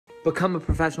Become a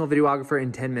professional videographer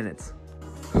in 10 minutes.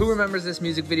 Who remembers this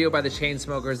music video by the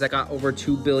Chainsmokers that got over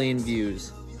 2 billion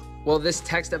views? Well, this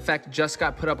text effect just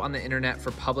got put up on the internet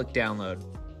for public download.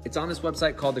 It's on this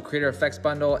website called the Creator Effects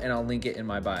Bundle, and I'll link it in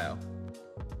my bio.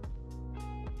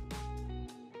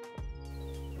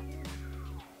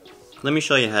 Let me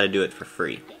show you how to do it for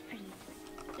free.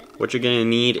 What you're gonna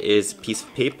need is a piece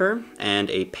of paper and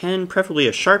a pen, preferably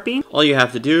a Sharpie. All you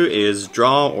have to do is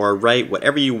draw or write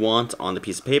whatever you want on the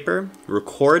piece of paper,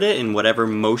 record it in whatever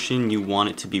motion you want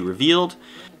it to be revealed,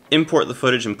 import the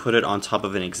footage and put it on top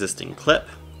of an existing clip,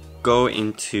 go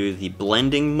into the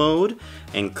blending mode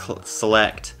and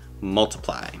select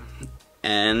multiply.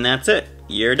 And that's it,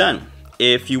 you're done.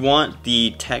 If you want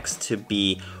the text to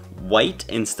be white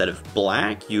instead of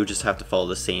black, you just have to follow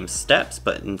the same steps,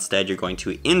 but instead you're going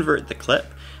to invert the clip,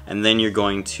 and then you're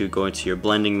going to go into your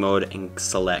blending mode and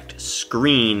select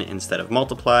screen instead of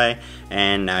multiply,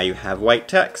 and now you have white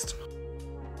text.